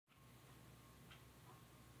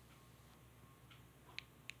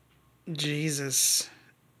Jesus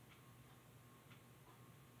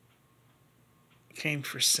came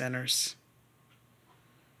for sinners.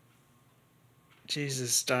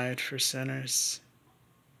 Jesus died for sinners.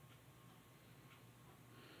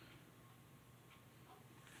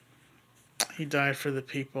 He died for the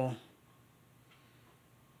people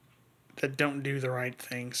that don't do the right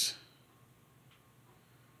things.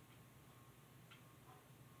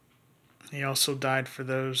 He also died for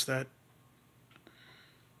those that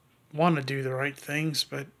want to do the right things,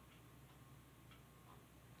 but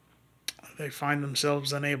they find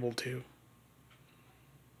themselves unable to.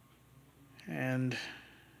 And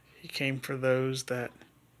he came for those that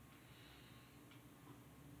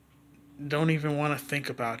don't even want to think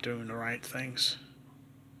about doing the right things.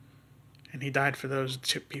 And he died for those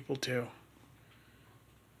people too.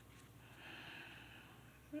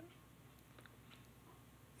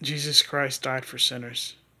 Jesus Christ died for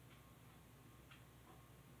sinners.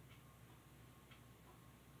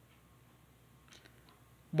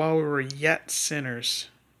 While we were yet sinners,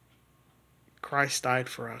 Christ died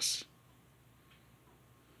for us.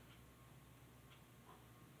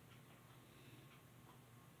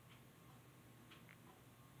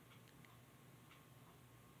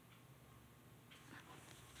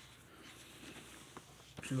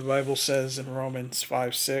 The Bible says in Romans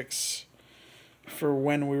 5:6, "For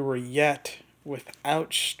when we were yet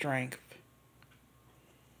without strength,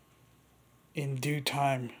 in due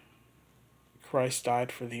time Christ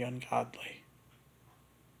died for the ungodly."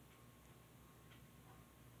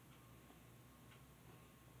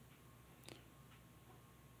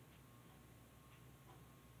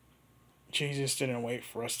 Jesus didn't wait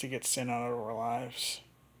for us to get sin out of our lives.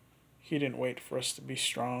 He didn't wait for us to be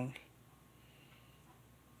strong,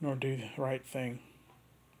 nor do the right thing.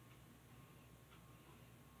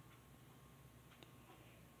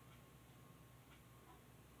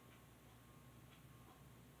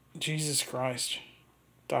 Jesus Christ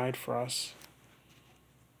died for us,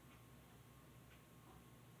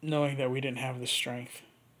 knowing that we didn't have the strength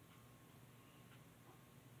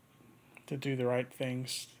to do the right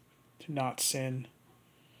things, to not sin,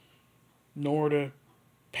 nor to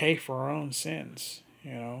pay for our own sins,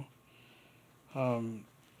 Um,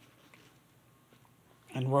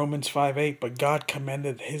 in Romans 5:8, but God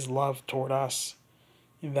commended his love toward us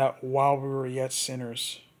in that while we were yet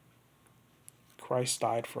sinners, Christ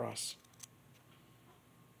died for us.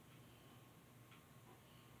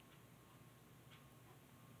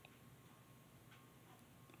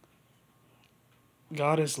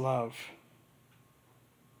 God is love.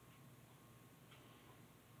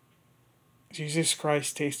 Jesus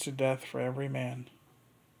Christ tasted death for every man.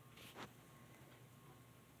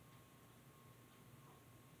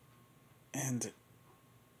 And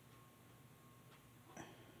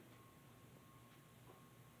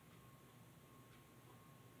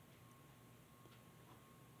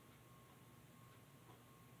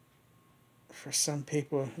for some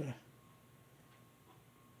people who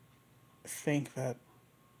think that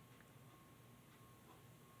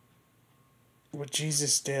what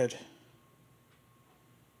Jesus did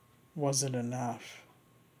wasn't enough,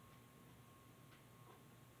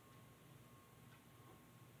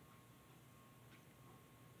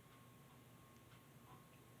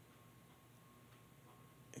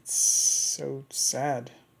 it's so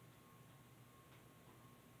sad.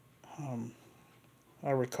 I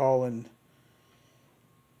recall it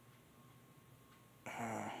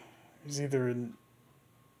was either in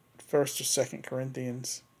First or Second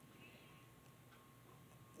Corinthians,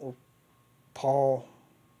 where Paul,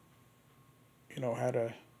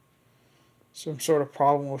 had some sort of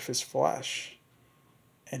problem with his flesh,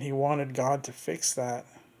 and he wanted God to fix that.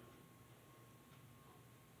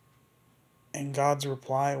 And God's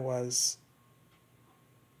reply was,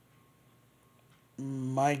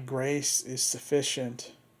 "My grace is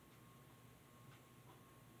sufficient."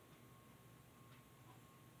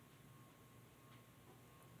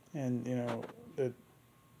 And, that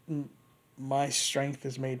my strength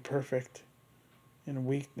is made perfect in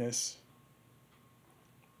weakness.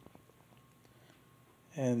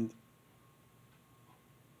 And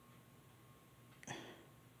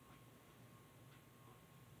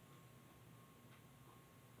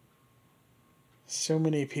so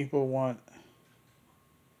many people want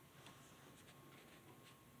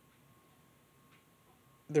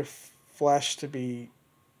their flesh to be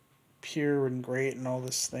pure and great and all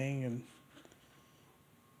this thing, and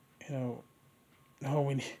no,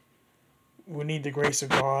 we need the grace of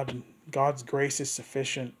God, and God's grace is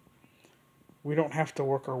sufficient. We don't have to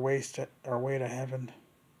work our way to heaven.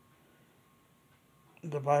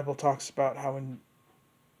 The Bible talks about how in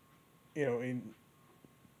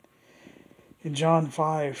In John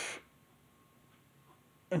 5,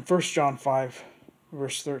 in 1 John 5,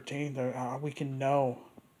 verse 13, we can know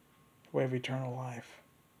we have eternal life.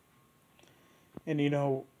 And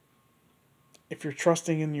if you're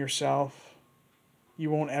trusting in yourself,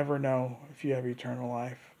 you won't ever know if you have eternal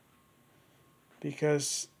life.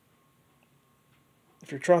 Because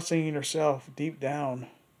if you're trusting in yourself deep down,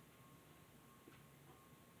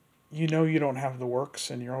 you know you don't have the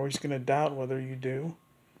works, and you're always going to doubt whether you do.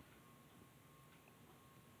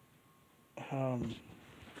 Um,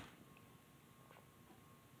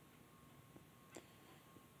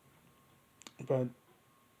 but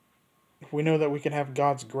if we know that we can have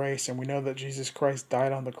God's grace, and we know that Jesus Christ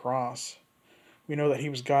died on the cross, we know that he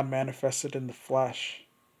was God manifested in the flesh.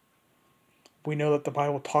 We know that the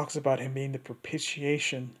Bible talks about him being the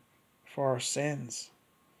propitiation for our sins.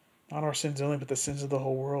 Not our sins only, but the sins of the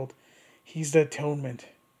whole world. He's the atonement.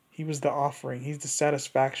 He was the offering. He's the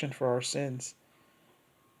satisfaction for our sins.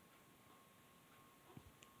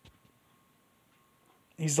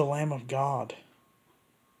 He's the Lamb of God.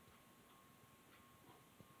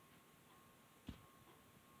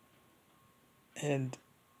 And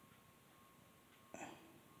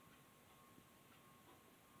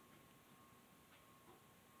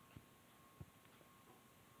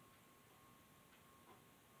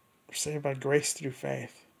we're saved by grace through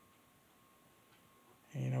faith.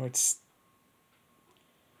 And,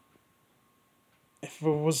 if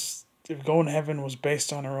going to heaven was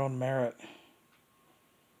based on our own merit,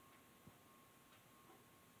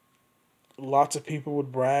 lots of people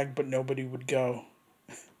would brag, but nobody would go.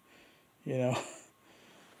 you know,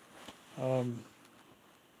 um,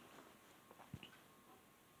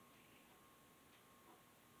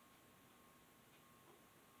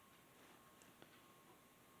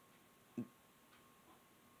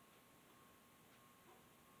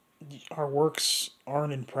 our works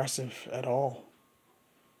aren't impressive at all.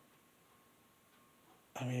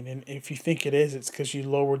 I mean, and if you think it is, it's because you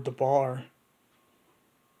lowered the bar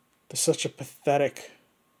to such a pathetic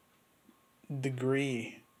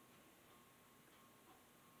degree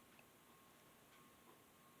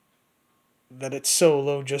that it's so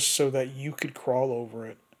low just so that you could crawl over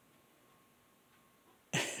it.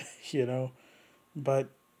 you know? But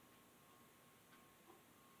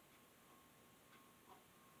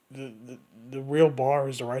the real bar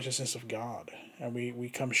is the righteousness of God. And we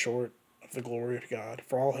come short of the glory of God.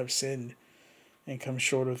 For all have sinned and come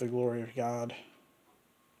short of the glory of God.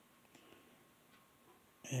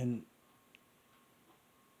 And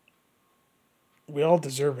we all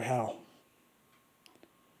deserve hell.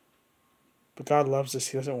 But God loves us.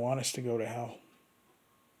 He doesn't want us to go to hell.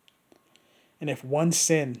 And if one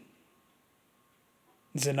sin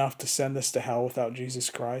is enough to send us to hell without Jesus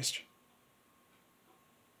Christ,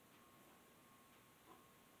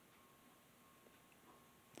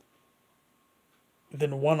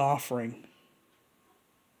 then one offering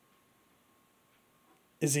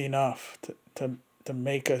is enough to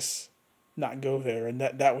make us not go there. And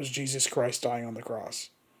that was Jesus Christ dying on the cross.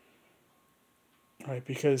 Right?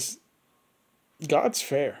 Because God's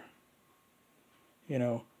fair.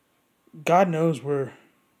 God knows we're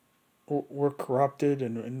corrupted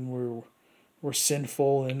and we're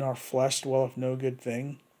sinful in our flesh dwelleth no good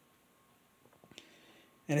thing.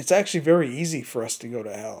 And it's actually very easy for us to go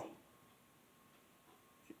to hell.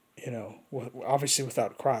 Obviously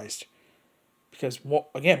without Christ. Because,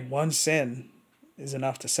 again, one sin is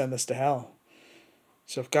enough to send us to hell.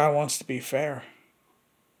 So if God wants to be fair,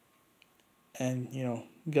 and,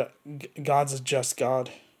 God's a just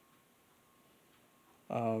God,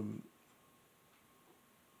 and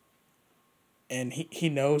he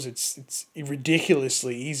knows it's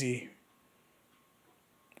ridiculously easy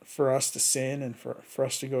for us to sin and for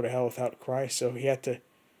us to go to hell without Christ. So he had to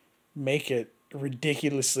make it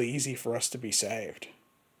ridiculously easy for us to be saved.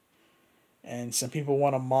 And some people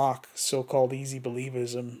want to mock so-called easy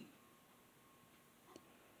believism.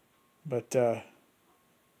 But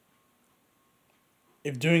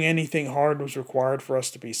if doing anything hard was required for us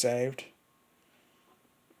to be saved,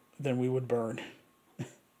 then we would burn.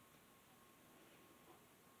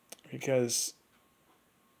 Because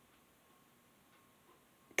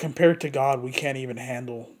compared to God, we can't even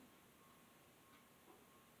handle,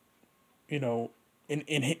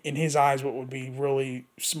 in his eyes, what would be really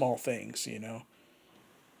small things,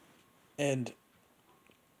 And,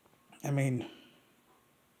 I mean,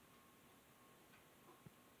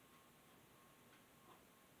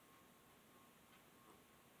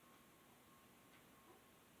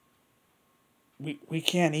 we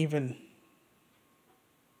can't even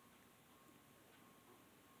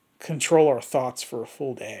control our thoughts for a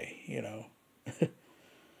full day,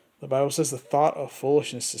 The Bible says the thought of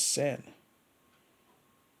foolishness is sin.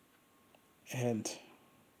 And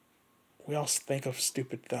we all think of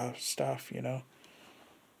stupid stuff, you know.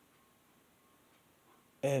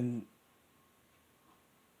 And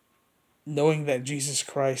knowing that Jesus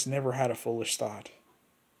Christ never had a foolish thought.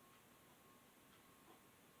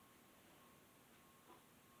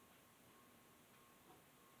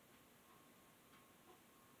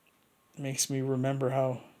 Makes me remember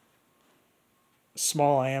how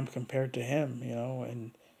small I am compared to him, you know,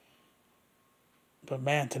 and but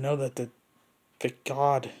man, to know that the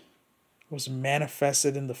God was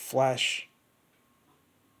manifested in the flesh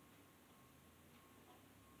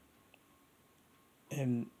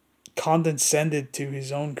and condescended to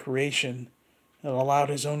his own creation and allowed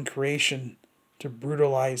his own creation to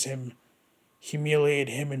brutalize him, humiliate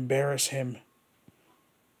him, embarrass him.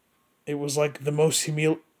 It was like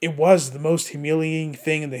it was the most humiliating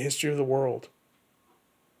thing in the history of the world.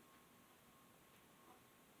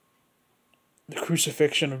 The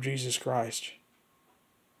crucifixion of Jesus Christ.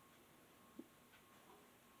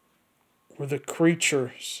 Where the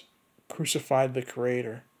creatures crucified the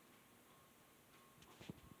Creator.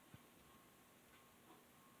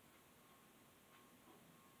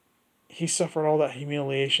 He suffered all that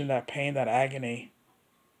humiliation, that pain, that agony.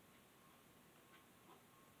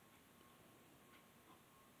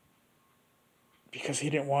 Because he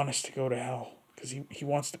didn't want us to go to hell. Because he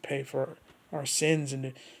wants to pay for our sins.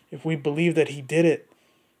 And if we believe that he did it,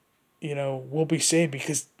 you know, we'll be saved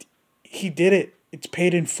because he did it. It's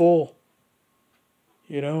paid in full.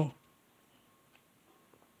 You know?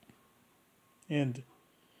 And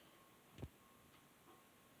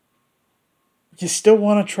you still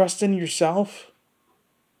want to trust in yourself?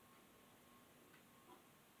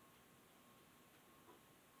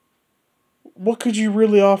 What could you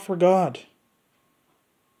really offer God?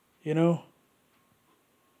 You know?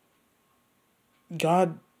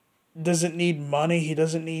 God doesn't need money. He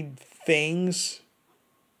doesn't need things.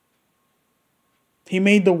 He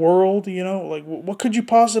made the world, you know? Like, what could you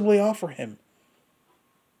possibly offer him?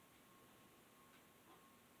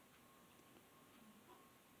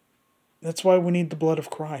 That's why we need the blood of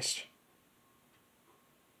Christ.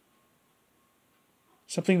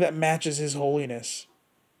 Something that matches his holiness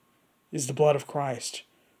is the blood of Christ.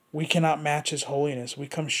 We cannot match his holiness. We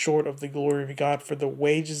come short of the glory of God, for the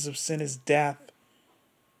wages of sin is death.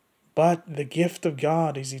 But the gift of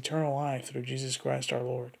God is eternal life through Jesus Christ our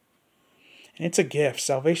Lord. And it's a gift.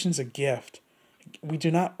 Salvation's a gift. We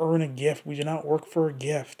do not earn a gift. We do not work for a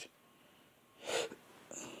gift.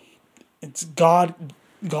 It's God.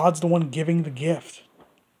 God's the one giving the gift.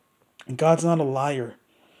 And God's not a liar.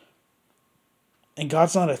 And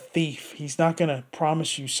God's not a thief. He's not going to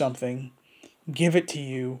promise you something, give it to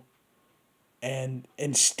you, and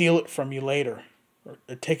steal it from you later,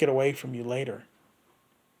 or take it away from you later.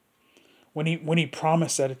 When he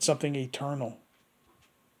promised that it's something eternal,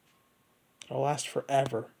 it'll last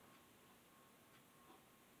forever.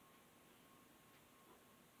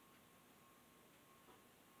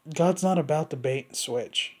 God's not about the bait and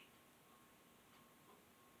switch.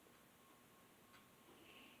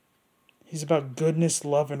 He's about goodness,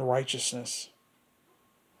 love, and righteousness.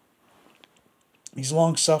 He's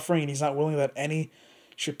long-suffering, and he's not willing that any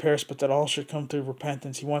should perish, but that all should come to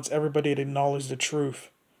repentance. He wants everybody to acknowledge the truth,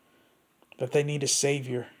 that they need a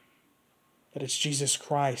Savior, that it's Jesus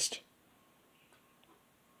Christ.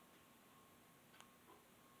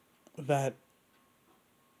 That,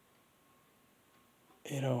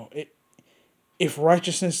 you know, if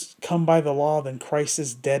righteousness come by the law, then Christ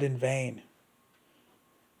is dead in vain.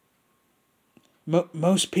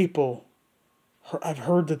 Most people, I've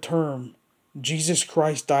heard the term, Jesus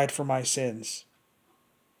Christ died for my sins.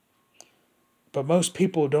 But most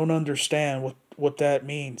people don't understand what that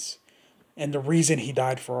means. And the reason he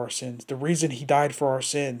died for our sins. The reason he died for our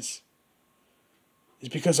sins is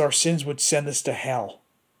because our sins would send us to hell.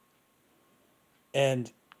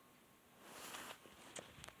 And,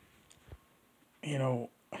 you know,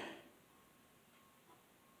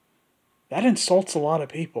 that insults a lot of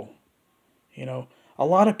people. You know, a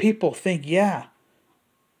lot of people think, yeah,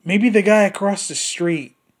 maybe the guy across the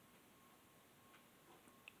street,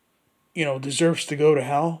 you know, deserves to go to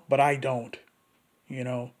hell, but I don't, you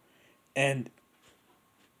know. And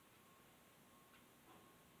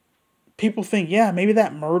people think, yeah, maybe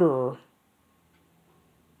that murderer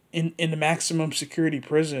in the maximum security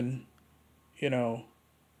prison, you know,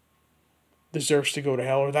 deserves to go to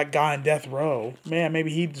hell. Or that guy on death row, man,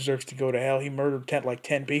 maybe he deserves to go to hell. He murdered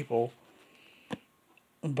 10 people.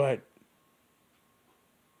 But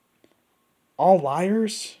all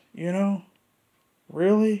liars, you know?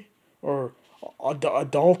 Really? Or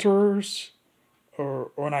adulterers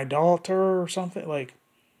or an idolater or something. Like,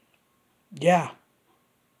 yeah,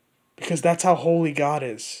 because that's how holy God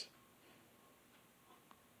is.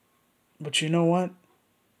 But you know what?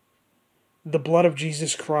 The blood of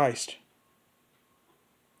Jesus Christ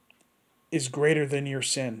is greater than your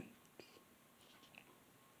sin.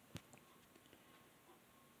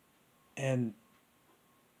 And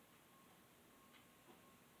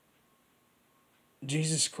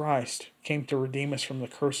Jesus Christ came to redeem us from the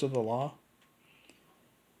curse of the law.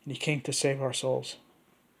 And he came to save our souls.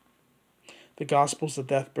 The gospel is the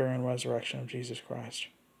death, burial, and resurrection of Jesus Christ.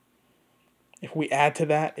 If we add to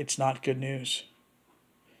that, it's not good news.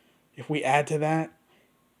 If we add to that,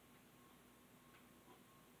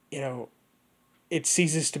 it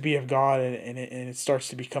ceases to be of God, and it starts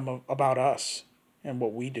to become about us and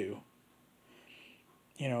what we do.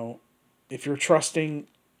 If you're trusting,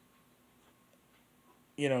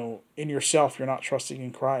 in yourself, you're not trusting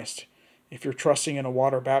in Christ. If you're trusting in a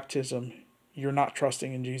water baptism, you're not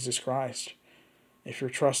trusting in Jesus Christ. If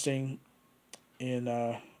you're trusting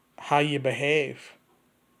in how you behave,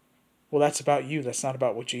 well, that's about you. That's not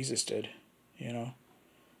about what Jesus did.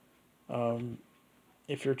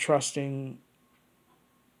 If you're trusting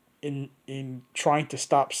in trying to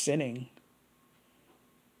stop sinning,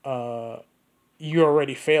 you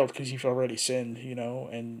already failed because you've already sinned,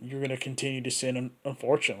 and you're going to continue to sin,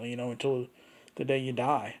 unfortunately, until the day you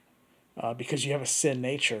die, because you have a sin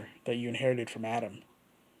nature that you inherited from Adam.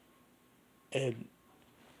 And,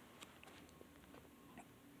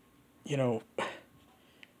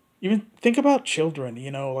 even think about children,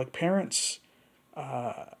 like parents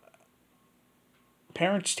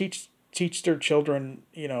teach their children,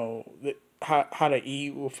 how to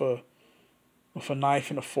eat with a knife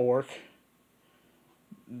and a fork.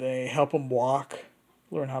 They help them walk,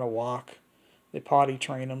 learn how to walk. They potty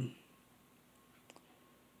train them.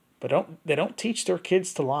 But they don't teach their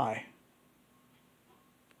kids to lie.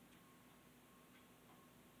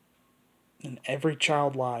 And every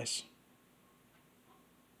child lies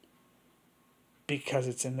because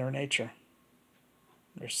it's in their nature,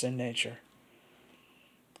 their sin nature.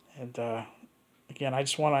 And again, I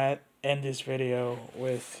just want to end this video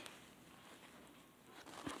with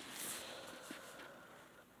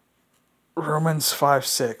Romans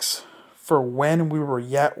 5:6. For when we were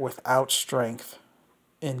yet without strength,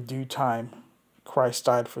 in due time, Christ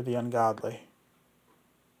died for the ungodly.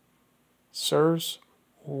 Sirs,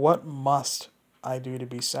 what must I do to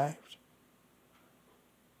be saved?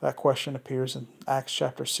 That question appears in Acts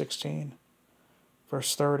chapter 16,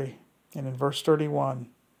 verse 30. And in verse 31,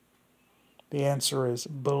 the answer is,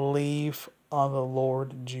 believe on the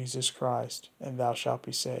Lord Jesus Christ, and thou shalt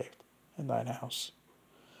be saved in thine house.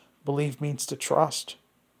 Believe means to trust,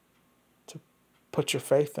 to put your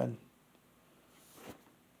faith in.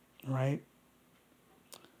 Right?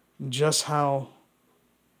 Just how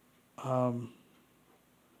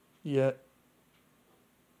you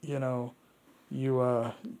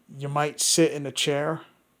might sit in a chair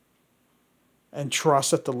and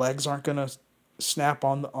trust that the legs aren't going to snap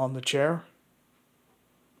on the chair.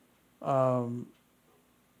 You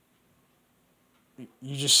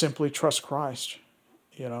just simply trust Christ,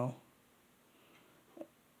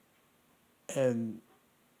 and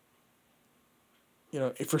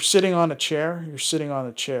if you're sitting on a chair, you're sitting on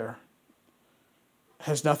a chair. It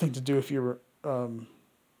has nothing to do with your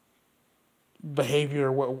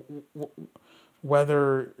behavior,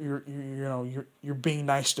 whether you're being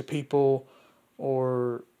nice to people,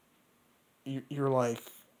 or you're like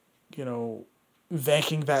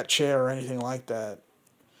thanking that chair or anything like that.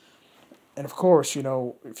 And of course,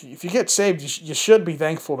 if you get saved, you should be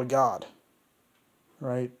thankful to God,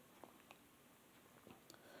 right?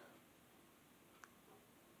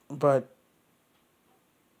 But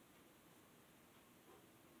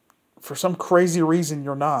for some crazy reason,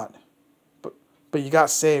 you're not. But you got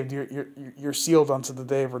saved. You're sealed unto the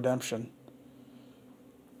day of redemption.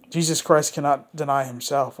 Jesus Christ cannot deny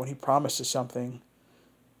himself. When he promises something,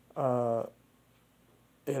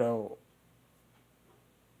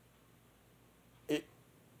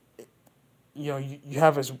 you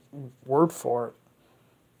have his word for it,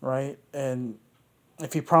 right? And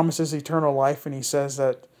if he promises eternal life, and he says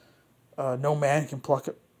that no man can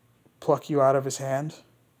pluck you out of his hand,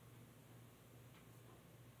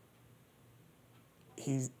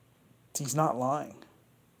 he's not lying.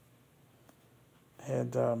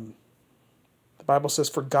 And the Bible says,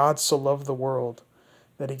 for God so loved the world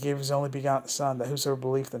that he gave his only begotten Son, that whosoever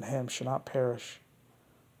believeth in him should not perish,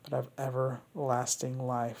 but have everlasting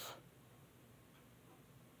life.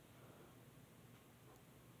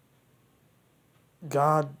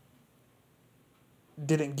 God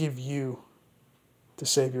didn't give you to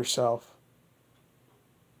save yourself.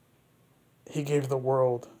 He gave the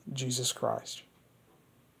world Jesus Christ.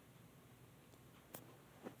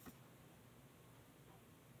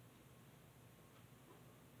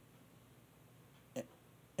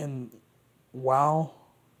 And while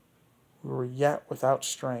we were yet without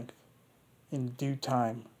strength, in due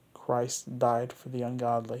time, Christ died for the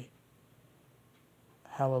ungodly.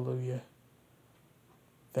 Hallelujah.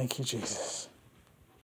 Thank you, Jesus.